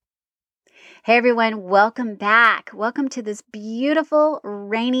Hey everyone, welcome back. Welcome to this beautiful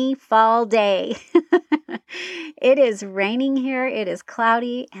rainy fall day. It is raining here, it is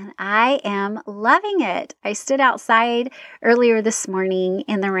cloudy, and I am loving it. I stood outside earlier this morning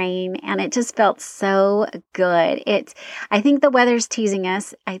in the rain, and it just felt so good. I think the weather's teasing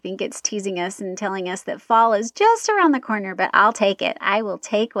us. I think it's teasing us and telling us that fall is just around the corner, but I'll take it. I will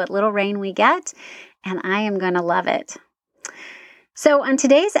take what little rain we get, and I am going to love it. So on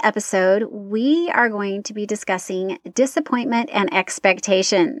today's episode, we are going to be discussing disappointment and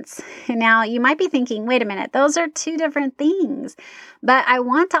expectations. Now, you might be thinking, wait a minute, those are two different things. But I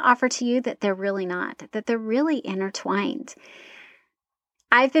want to offer to you that they're really not, that they're really intertwined.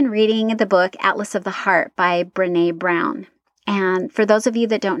 I've been reading the book Atlas of the Heart by Brené Brown. And for those of you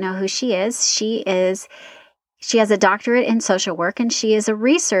that don't know who she has a doctorate in social work, and she is a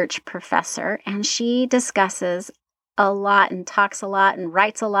research professor, and she discusses a lot and talks a lot and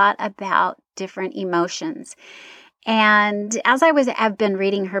writes a lot about different emotions. And as I've been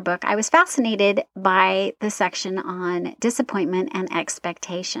reading her book, I was fascinated by the section on disappointment and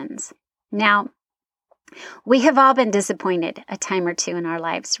expectations. Now, we have all been disappointed a time or two in our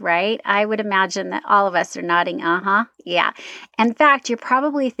lives, right? I would imagine that all of us are nodding, yeah. In fact, you're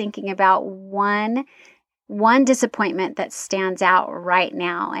probably thinking about one disappointment that stands out right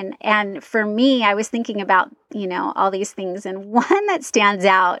now. And for me, I was thinking about, all these things. And one that stands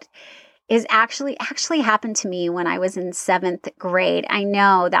out is actually happened to me when I was in 7th grade. I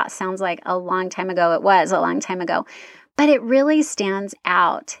know that sounds like a long time ago. It was a long time ago, but it really stands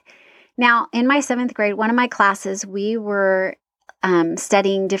out. Now, in my 7th grade, one of my classes, we were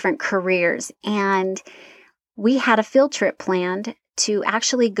studying different careers, and we had a field trip planned to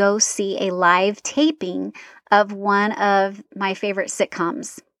actually go see a live taping of one of my favorite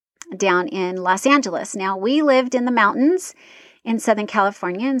sitcoms down in Los Angeles. Now, we lived in the mountains in Southern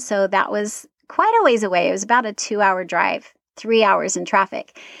California, and so that was quite a ways away. It was about a 2-hour drive, 3 hours in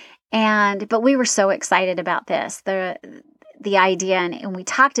traffic. But we were so excited about this, the idea, and we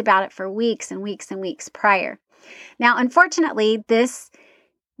talked about it for weeks and weeks and weeks prior. Now, unfortunately, this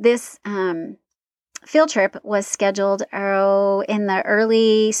field trip was scheduled in the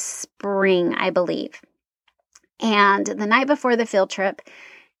early spring, I believe. And the night before the field trip,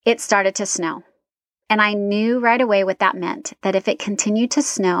 it started to snow. And I knew right away what that meant, that if it continued to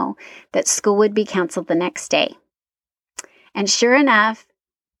snow, that school would be canceled the next day. And sure enough,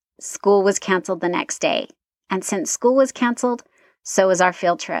 school was canceled the next day. And since school was canceled, so was our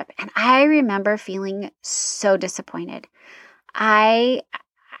field trip. And I remember feeling so disappointed. I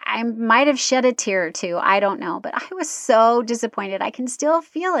might have shed a tear or two. I don't know, but I was so disappointed. I can still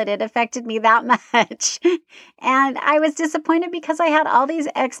feel it. It affected me that much. And I was disappointed because I had all these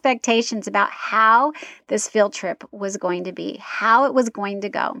expectations about how this field trip was going to be, how it was going to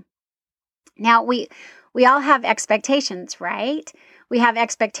go. Now, we all have expectations, right? We have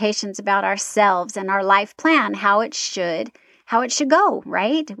expectations about ourselves and our life plan, how it should go,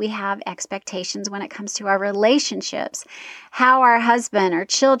 right? We have expectations when it comes to our relationships, how our husband or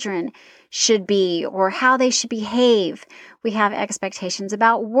children should be or how they should behave. We have expectations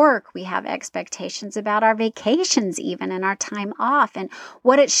about work. We have expectations about our vacations even and our time off and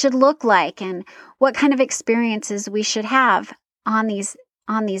what it should look like and what kind of experiences we should have on these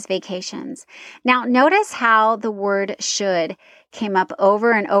vacations. Now, notice how the word should came up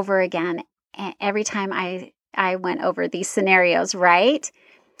over and over again every time I went over these scenarios, right?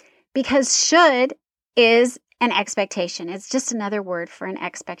 Because should is an expectation. It's just another word for an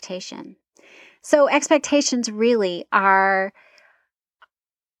expectation. So expectations really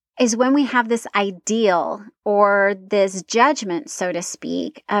is when we have this ideal or this judgment, so to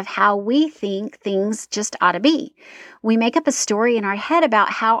speak, of how we think things just ought to be. We make up a story in our head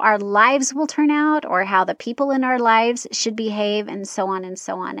about how our lives will turn out or how the people in our lives should behave and so on and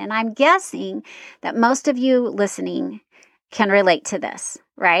so on. And I'm guessing that most of you listening can relate to this,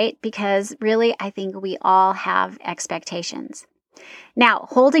 right? Because really, I think we all have expectations. Now,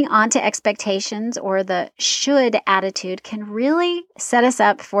 holding on to expectations or the should attitude can really set us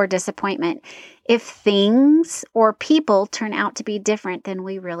up for disappointment if things or people turn out to be different than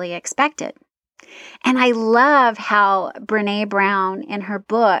we really expected. And I love how Brené Brown in her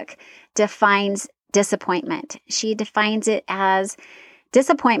book defines disappointment. She defines it as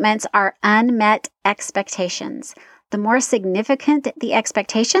disappointments are unmet expectations. The more significant the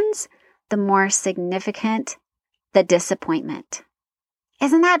expectations, the more significant the disappointment.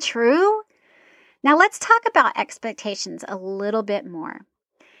 Isn't that true? Now let's talk about expectations a little bit more.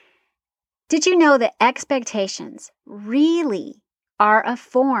 Did you know that expectations really are a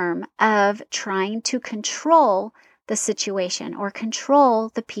form of trying to control the situation or control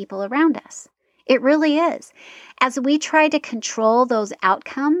the people around us. It really is. As we try to control those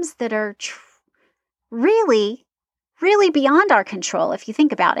outcomes that are really, really beyond our control, if you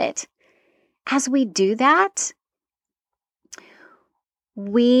think about it, as we do that,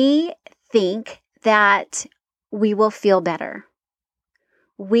 we think that we will feel better.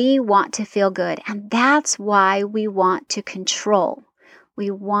 We want to feel good, and that's why we want to control.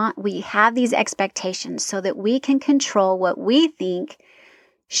 We have these expectations so that we can control what we think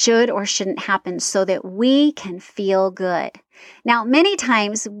should or shouldn't happen so that we can feel good. Now, many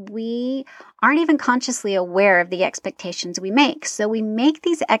times we aren't even consciously aware of the expectations we make. So we make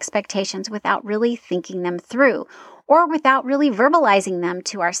these expectations without really thinking them through or without really verbalizing them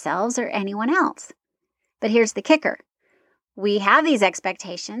to ourselves or anyone else. But here's the kicker. We have these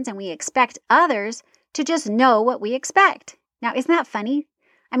expectations and we expect others to just know what we expect. Now, isn't that funny?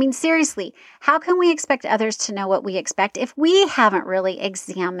 I mean, seriously, how can we expect others to know what we expect if we haven't really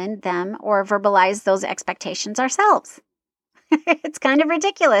examined them or verbalized those expectations ourselves? It's kind of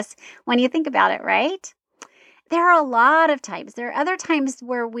ridiculous when you think about it, right? There are a lot of times. There are other times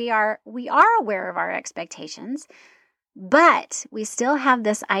where we are aware of our expectations, but we still have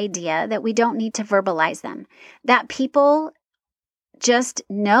this idea that we don't need to verbalize them, that people just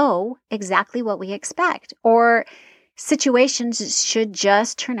know exactly what we expect, or situations should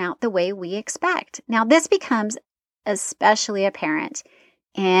just turn out the way we expect. Now, this becomes especially apparent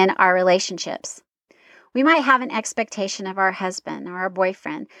in our relationships. We might have an expectation of our husband or our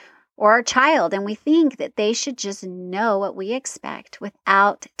boyfriend or our child, and we think that they should just know what we expect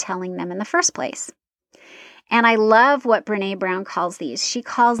without telling them in the first place. And I love what Brené Brown calls these. She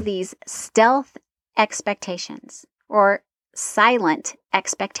calls these stealth expectations or silent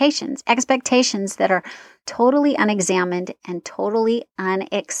expectations, expectations that are totally unexamined and totally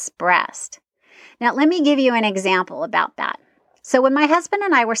unexpressed. Now, let me give you an example about that. So when my husband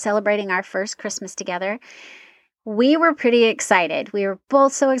and I were celebrating our first Christmas together, we were pretty excited. We were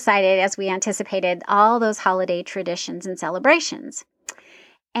both so excited as we anticipated all those holiday traditions and celebrations.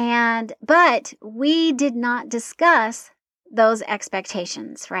 But we did not discuss those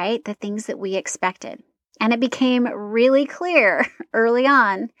expectations, right? The things that we expected. And it became really clear early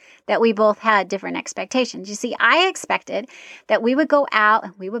on that we both had different expectations. You see, I expected that we would go out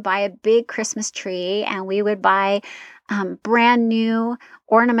and we would buy a big Christmas tree and we would buy brand new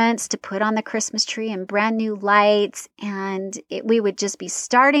ornaments to put on the Christmas tree and brand new lights. And we would just be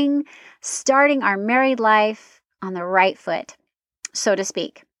starting our married life on the right foot, so to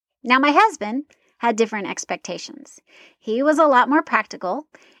speak. Now, my husband had different expectations. He was a lot more practical.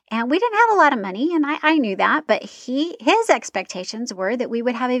 And we didn't have a lot of money, and I knew that, but his expectations were that we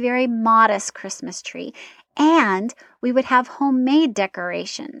would have a very modest Christmas tree, and we would have homemade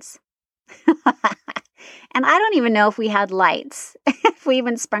decorations. And I don't even know if we had lights, if we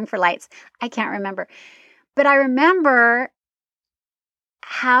even sprung for lights. I can't remember. But I remember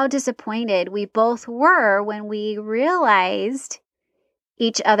how disappointed we both were when we realized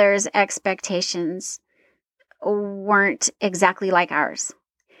each other's expectations weren't exactly like ours.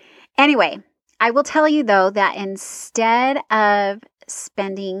 Anyway, I will tell you, though, that instead of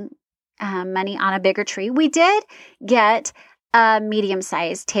spending money on a bigger tree, we did get a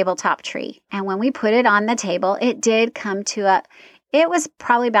medium-sized tabletop tree. And when we put it on the table, it did come to it was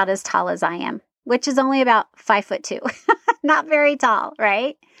probably about as tall as I am, which is only about 5'2". Not very tall,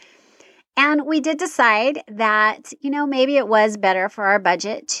 right? And we did decide that, maybe it was better for our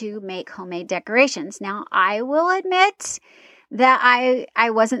budget to make homemade decorations. Now, I will admit that I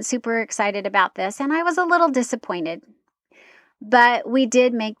wasn't super excited about this, and I was a little disappointed. But we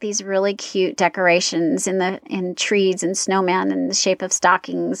did make these really cute decorations in trees and snowmen in the shape of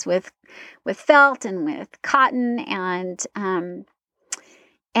stockings with felt and with cotton, and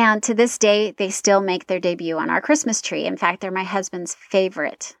to this day they still make their debut on our Christmas tree. In fact, they're my husband's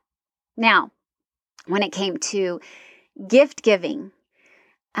favorite. Now, when it came to gift giving,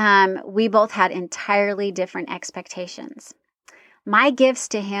 we both had entirely different expectations. My gifts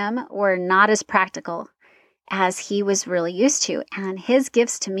to him were not as practical as he was really used to, and his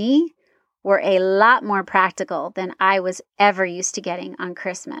gifts to me were a lot more practical than I was ever used to getting on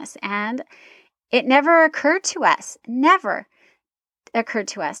Christmas. And it never occurred to us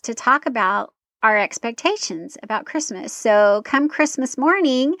to talk about our expectations about Christmas. So come Christmas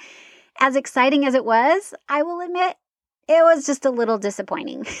morning, as exciting as it was, I will admit it was just a little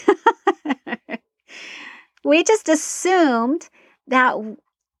disappointing. We just assumed that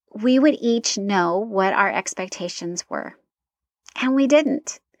we would each know what our expectations were. And we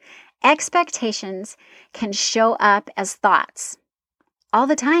didn't. Expectations can show up as thoughts, all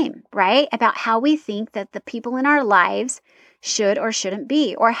the time, right? About how we think that the people in our lives should or shouldn't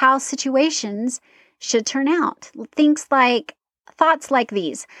be, or how situations should turn out. Thoughts like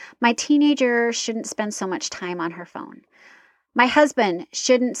these. My teenager shouldn't spend so much time on her phone. My husband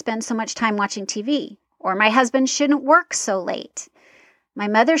shouldn't spend so much time watching TV, or my husband shouldn't work so late. My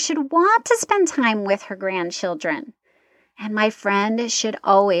mother should want to spend time with her grandchildren. And my friend should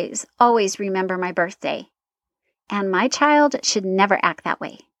always, always remember my birthday. And my child should never act that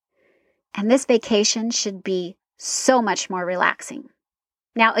way. And this vacation should be so much more relaxing.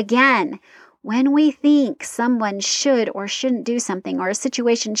 Now, again, when we think someone should or shouldn't do something, or a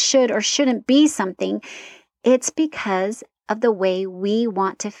situation should or shouldn't be something, it's because of the way we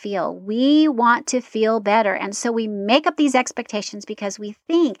want to feel. We want to feel better. And so we make up these expectations because we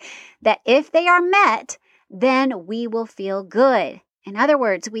think that if they are met, then we will feel good. In other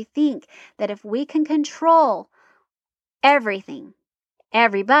words, we think that if we can control everything,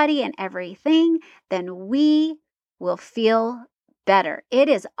 everybody, and everything, then we will feel better. It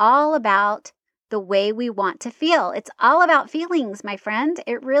is all about the way we want to feel. It's all about feelings, my friend.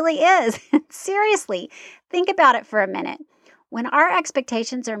 It really is. Seriously, think about it for a minute. When our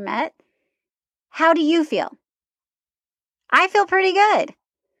expectations are met, how do you feel? I feel pretty good.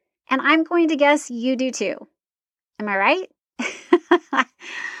 And I'm going to guess you do too. Am I right?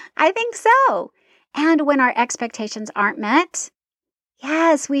 I think so. And when our expectations aren't met,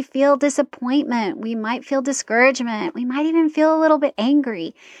 yes, we feel disappointment. We might feel discouragement. We might even feel a little bit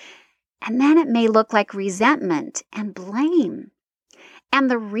angry. And then it may look like resentment and blame. And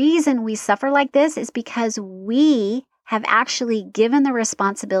the reason we suffer like this is because we have actually given the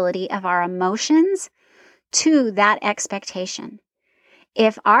responsibility of our emotions to that expectation.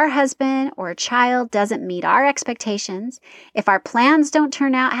 If our husband or child doesn't meet our expectations, if our plans don't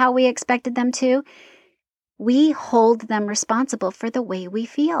turn out how we expected them to, we hold them responsible for the way we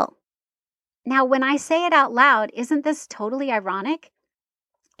feel. Now, when I say it out loud, isn't this totally ironic?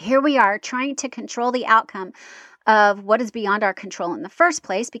 Here we are trying to control the outcome of what is beyond our control in the first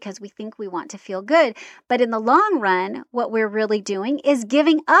place because we think we want to feel good. But in the long run, what we're really doing is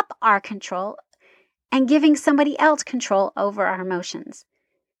giving up our control and giving somebody else control over our emotions.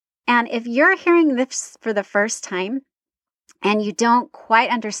 And if you're hearing this for the first time and you don't quite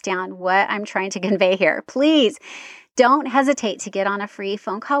understand what I'm trying to convey here, please don't hesitate to get on a free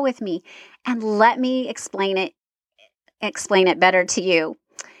phone call with me and let me explain it better to you.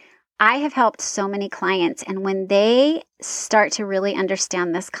 I have helped so many clients, and when they start to really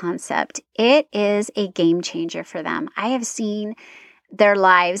understand this concept, it is a game changer for them. I have seen their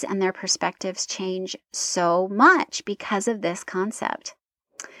lives and their perspectives change so much because of this concept.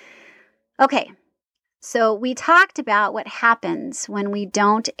 Okay, so we talked about what happens when we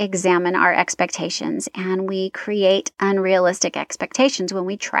don't examine our expectations and we create unrealistic expectations when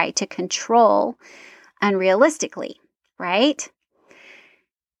we try to control unrealistically, right?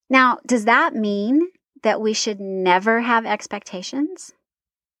 Now, does that mean that we should never have expectations?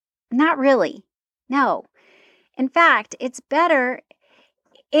 Not really. No. In fact, it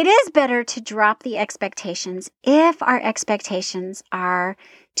is better to drop the expectations if our expectations are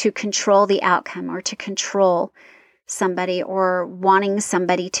to control the outcome or to control somebody or wanting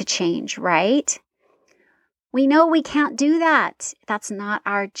somebody to change, right? We know we can't do that. That's not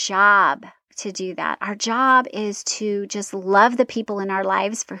our job to do that. Our job is to just love the people in our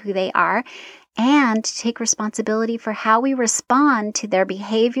lives for who they are and to take responsibility for how we respond to their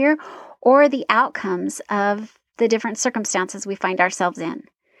behavior or the outcomes of the different circumstances we find ourselves in.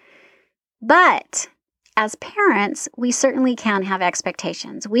 But as parents, we certainly can have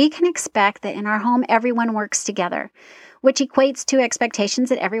expectations. We can expect that in our home, everyone works together, which equates to expectations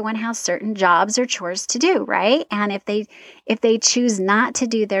that everyone has certain jobs or chores to do, right? And if they choose not to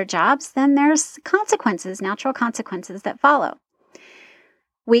do their jobs, then there's consequences, natural consequences that follow.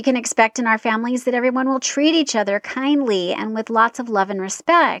 We can expect in our families that everyone will treat each other kindly and with lots of love and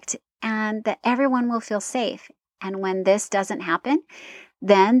respect, and that everyone will feel safe. And when this doesn't happen,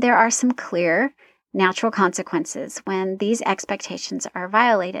 then there are some clear natural consequences when these expectations are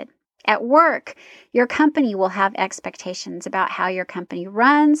violated. At work, your company will have expectations about how your company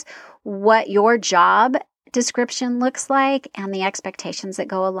runs, what your job description looks like, and the expectations that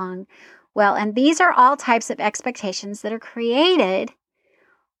go along. Well, and these are all types of expectations that are created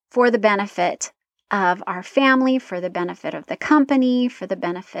for the benefit of our family, for the benefit of the company, for the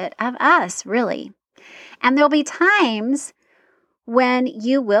benefit of us, really. And there'll be times when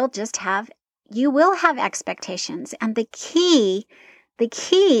you will have expectations. And the key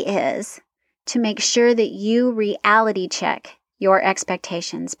is to make sure that you reality check your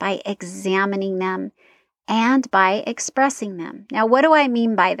expectations by examining them and by expressing them. Now, what do I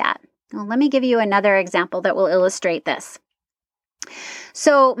mean by that? Well, let me give you another example that will illustrate this.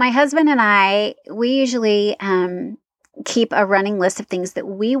 So my husband and I, we usually keep a running list of things that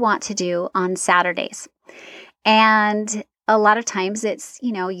we want to do on Saturdays. And a lot of times it's,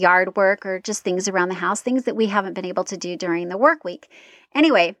 yard work or just things around the house, things that we haven't been able to do during the work week.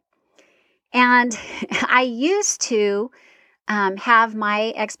 Anyway, and I used to have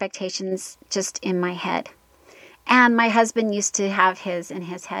my expectations just in my head. And my husband used to have his in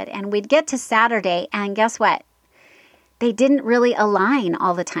his head. And we'd get to Saturday, and guess what? They didn't really align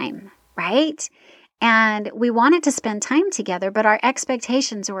all the time, right? And we wanted to spend time together, but our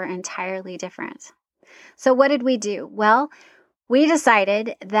expectations were entirely different. So what did we do? Well, we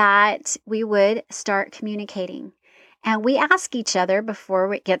decided that we would start communicating. And we ask each other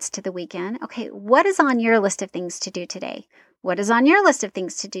before it gets to the weekend, okay, what is on your list of things to do today? What is on your list of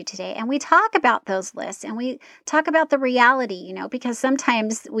things to do today? And we talk about those lists and we talk about the reality, because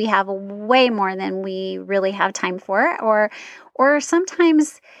sometimes we have way more than we really have time for, or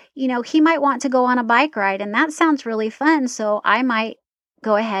sometimes, he might want to go on a bike ride and that sounds really fun. So I might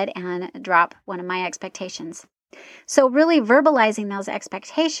go ahead and drop one of my expectations. So really verbalizing those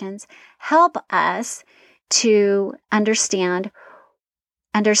expectations help us to understand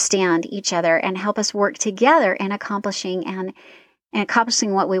each other and help us work together in accomplishing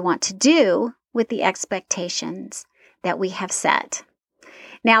what we want to do with the expectations that we have set.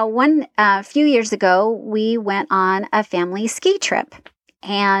 Now, a few years ago, we went on a family ski trip,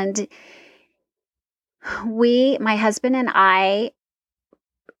 and my husband and I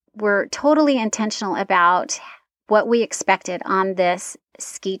were totally intentional about what we expected on this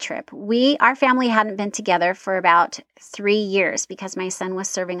ski trip. Our family hadn't been together for about 3 years because my son was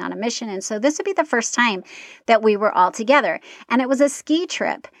serving on a mission. And so this would be the first time that we were all together. And it was a ski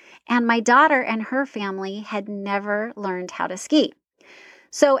trip. And my daughter and her family had never learned how to ski.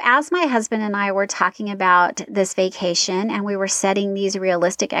 So as my husband and I were talking about this vacation and we were setting these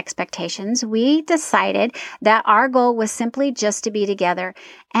realistic expectations, we decided that our goal was simply just to be together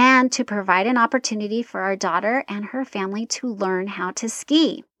and to provide an opportunity for our daughter and her family to learn how to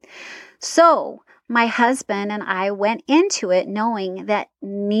ski. So my husband and I went into it knowing that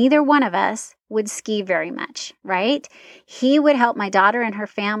neither one of us would ski very much, right? He would help my daughter and her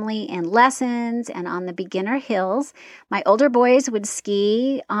family in lessons and on the beginner hills. My older boys would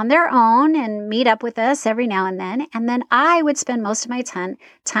ski on their own and meet up with us every now and then. And then I would spend most of my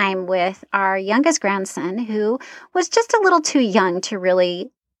time with our youngest grandson, who was just a little too young to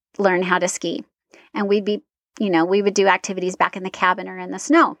really learn how to ski. And we would do activities back in the cabin or in the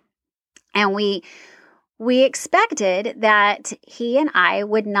snow. And we expected that he and I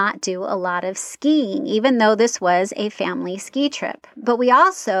would not do a lot of skiing, even though this was a family ski trip. But we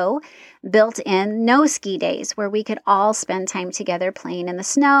also built in no ski days where we could all spend time together playing in the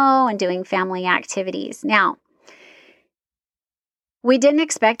snow and doing family activities. Now, we didn't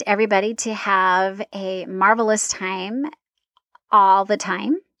expect everybody to have a marvelous time all the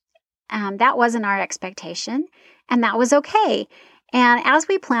time. That wasn't our expectation, and that was okay. And as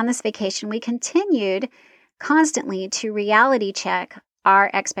we planned this vacation, we continued constantly to reality check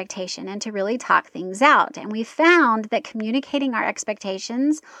our expectation and to really talk things out. And we found that communicating our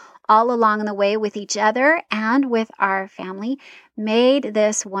expectations all along the way with each other and with our family made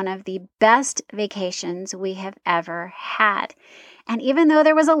this one of the best vacations we have ever had. And even though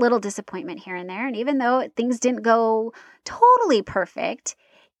there was a little disappointment here and there, and even though things didn't go totally perfect,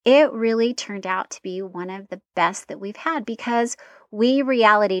 it really turned out to be one of the best that we've had because we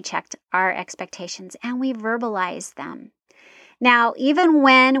reality checked our expectations and we verbalized them. Now, even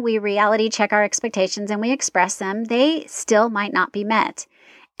when we reality check our expectations and we express them, they still might not be met.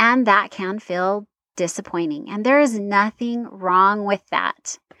 And that can feel disappointing. And there is nothing wrong with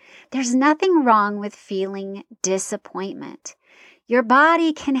that. There's nothing wrong with feeling disappointment. Your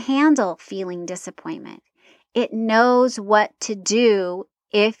body can handle feeling disappointment. It knows what to do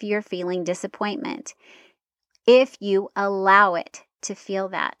if you're feeling disappointment, if you allow it to feel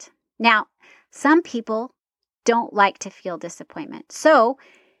that. Now, some people don't like to feel disappointment, so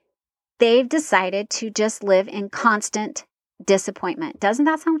they've decided to just live in constant disappointment. Doesn't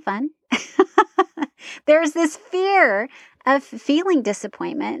that sound fun? There's this fear of feeling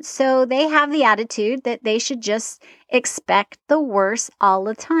disappointment, so they have the attitude that they should just expect the worst all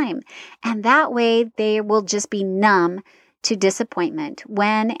the time. And that way they will just be numb to disappointment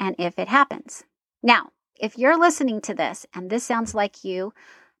when and if it happens. Now, if you're listening to this and this sounds like you,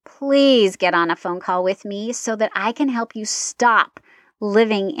 please get on a phone call with me so that I can help you stop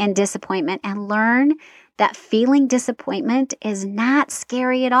living in disappointment and learn that feeling disappointment is not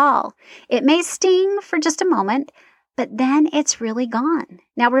scary at all. It may sting for just a moment, but then it's really gone.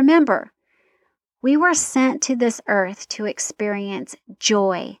 Now remember, we were sent to this earth to experience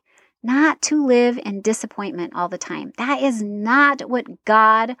joy, not to live in disappointment all the time. That is not what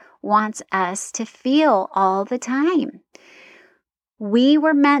God wants us to feel all the time. We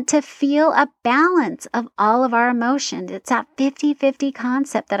were meant to feel a balance of all of our emotions. It's that 50-50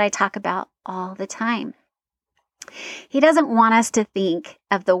 concept that I talk about all the time. He doesn't want us to think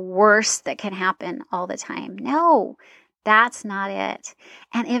of the worst that can happen all the time. No, that's not it.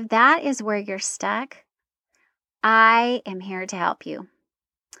 And if that is where you're stuck, I am here to help you.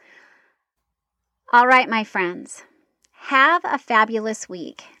 All right, my friends, have a fabulous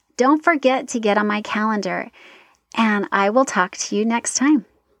week. Don't forget to get on my calendar, and I will talk to you next time.